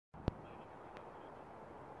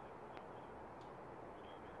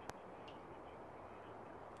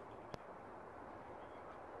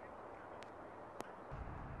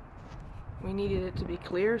We needed it to be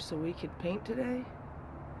clear so we could paint today.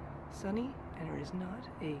 Sunny, and there is not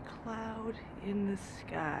a cloud in the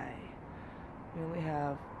sky. We only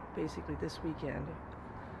have basically this weekend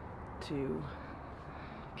to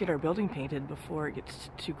get our building painted before it gets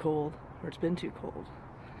too cold, or it's been too cold.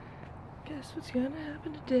 Guess what's gonna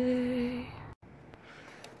happen today?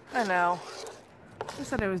 I know. I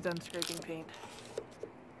said I was done scraping paint.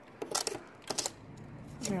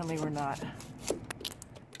 Apparently we're not.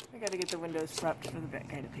 I gotta get the windows prepped for the back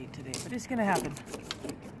guy to paint today, but it's gonna happen.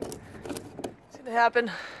 It's gonna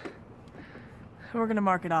happen. And we're gonna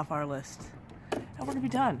mark it off our list. And we're gonna be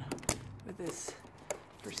done with this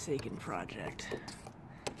forsaken project.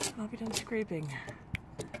 I'll be done scraping.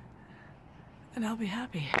 And I'll be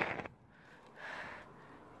happy.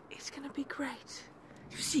 It's gonna be great.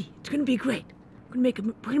 You see, it's gonna be great. We're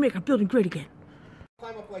gonna make our building great again.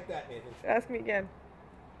 Climb up like that, Nathan. Ask me again.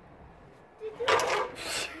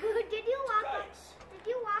 Did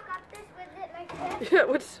you walk up this with it like this? Yeah,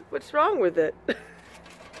 what's wrong with it?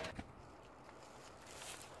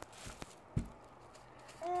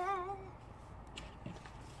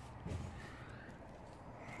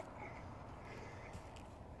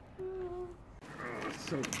 It's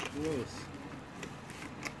so close.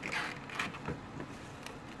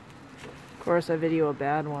 Of course, I video a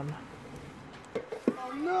bad one.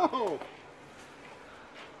 Oh no!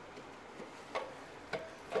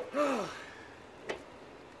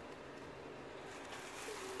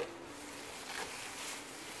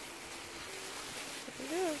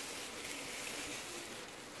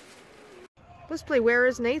 Let's play Where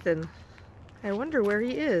is Nathan? I wonder where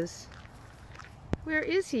he is. Where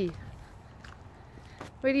is he?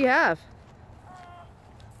 What do you have?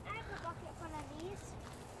 I have a bucket full of these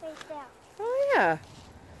right there. Oh yeah.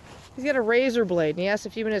 He's got a razor blade and he asked a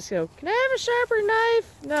few minutes ago, can I have a sharper knife?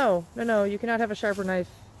 No, you cannot have a sharper knife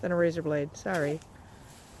than a razor blade. Sorry.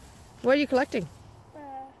 What are you collecting?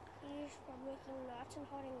 These for making knots and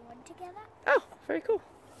holding wood together. Oh, very cool.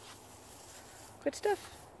 Good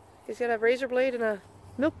stuff. He's got a razor blade and a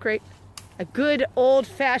milk crate. A good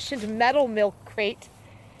old-fashioned metal milk crate.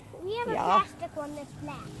 We have a plastic one that's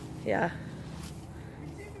flat. Yeah. We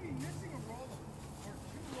seem to be missing a roll or 2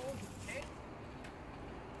 rolls of tape.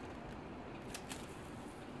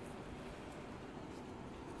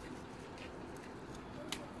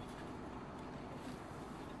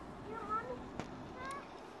 You know, Mommy?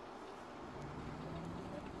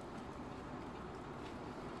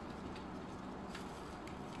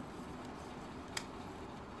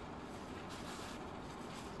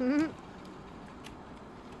 Mm-hmm.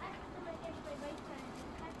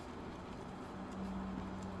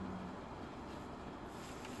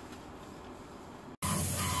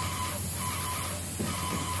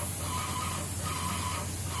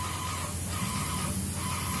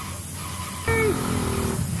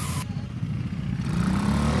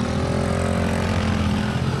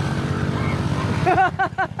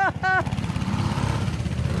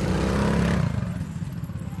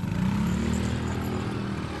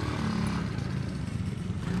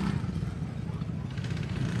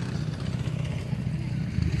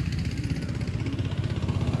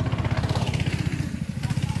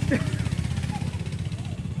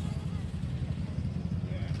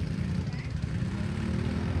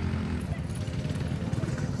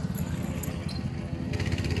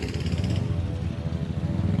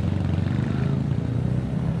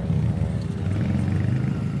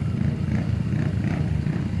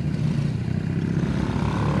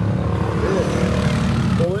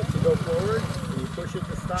 Push it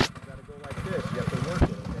to stop. You gotta go like this. You have to work it,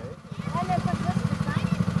 okay? And then put this beside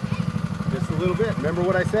it. Just a little bit. Remember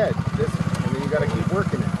what I said. This, and then you gotta keep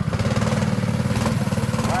working it.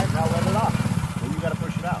 Alright, now let it off. Then you gotta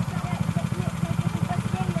push it out.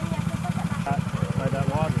 By that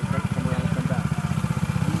log and come around and come back.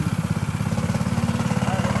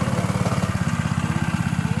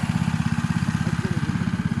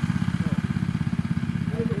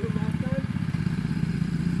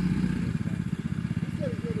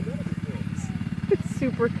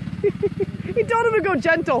 Super. He told him to go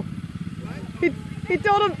gentle. He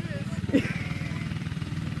told him.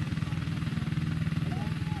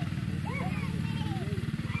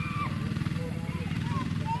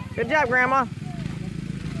 Good job, Grandma.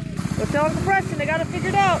 Go tell Uncle Preston they got it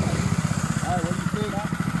figured out. Alright, what do you think?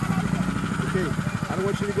 Okay, I don't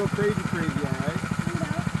want you to go crazy, alright?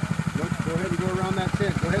 Go ahead and go around that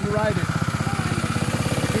tent. Go ahead and ride it.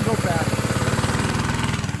 You can go fast.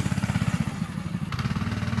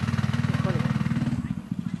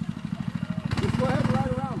 Just go ahead and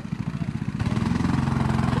ride around.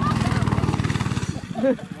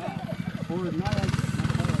 Or not like that.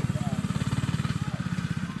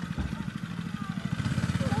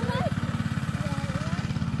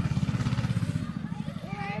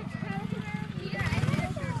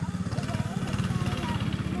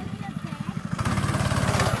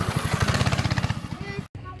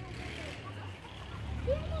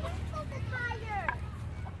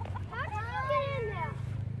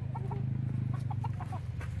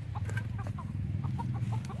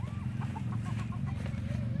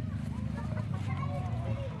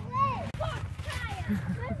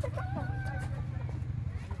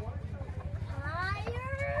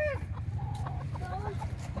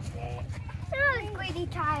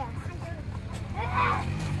 try us.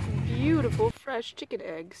 Beautiful fresh chicken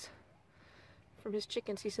eggs from his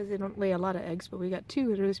chickens. He says they don't lay a lot of eggs, but we got two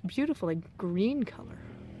that are this beautiful, like green color,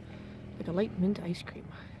 like a light mint ice cream.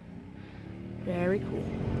 Very cool.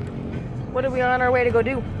 What are we on our way to go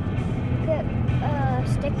do? Get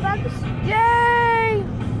stick bugs. Yay!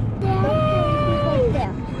 Right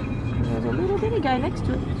there. There's a little bitty guy next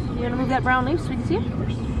to it. You gonna move that brown leaf so we can see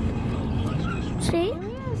him? See?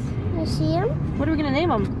 I see him. What are we gonna name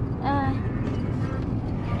him?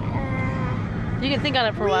 You can think on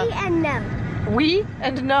it for a while. We and no. We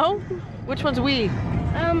and no? Which one's we?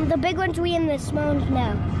 The big one's we and the small one's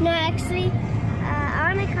no. No, actually,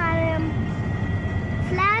 I want to call him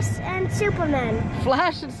Flash and Superman.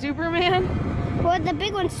 Flash and Superman? Well, the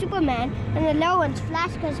big one's Superman, and the low one's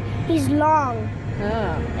Flash because he's long.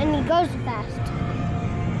 Ah. And he goes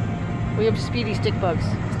fast. We have speedy stick bugs.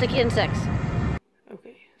 Stick insects.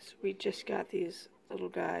 Okay, so we just got these little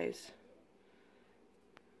guys.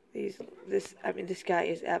 This guy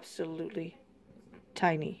is absolutely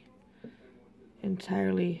tiny.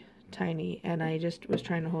 Entirely tiny. And I just was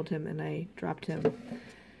trying to hold him and I dropped him.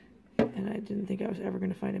 And I didn't think I was ever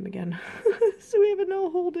going to find him again. So we have a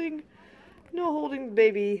no holding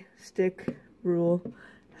baby stick rule.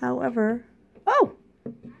 However, oh!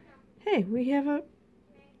 Hey, we have a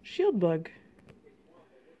shield bug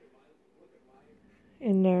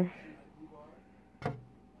in there.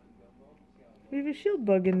 We have a shield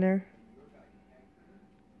bug in there.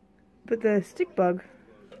 But the stick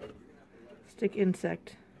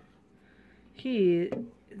insect, the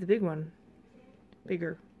big one,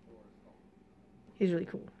 bigger. He's really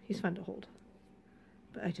cool. He's fun to hold.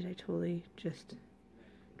 But I totally just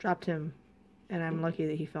dropped him. And I'm lucky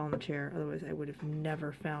that he fell in the chair. Otherwise, I would have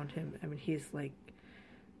never found him. I mean, he's like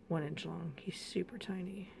 1 inch long. He's super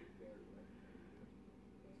tiny.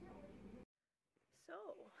 So,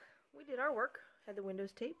 we did our work. Had the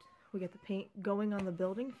windows taped. We got the paint going on the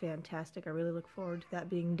building. Fantastic. I really look forward to that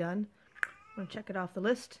being done. I'm going to check it off the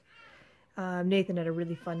list. Nathan had a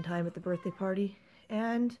really fun time at the birthday party.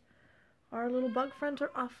 And our little bug friends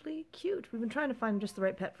are awfully cute. We've been trying to find just the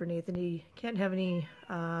right pet for Nathan. He can't have any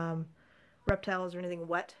reptiles or anything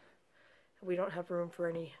wet. We don't have room for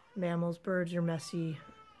any mammals. Birds are messy.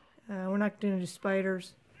 We're not going to do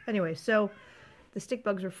spiders. Anyway, so the stick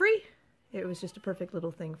bugs are free. It was just a perfect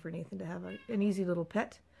little thing for Nathan to have an easy little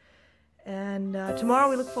pet. And tomorrow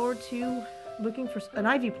we look forward to looking for an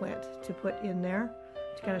ivy plant to put in there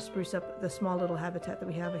to kind of spruce up the small little habitat that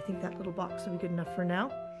we have. I think that little box will be good enough for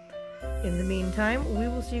now. In the meantime, we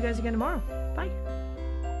will see you guys again tomorrow. Bye.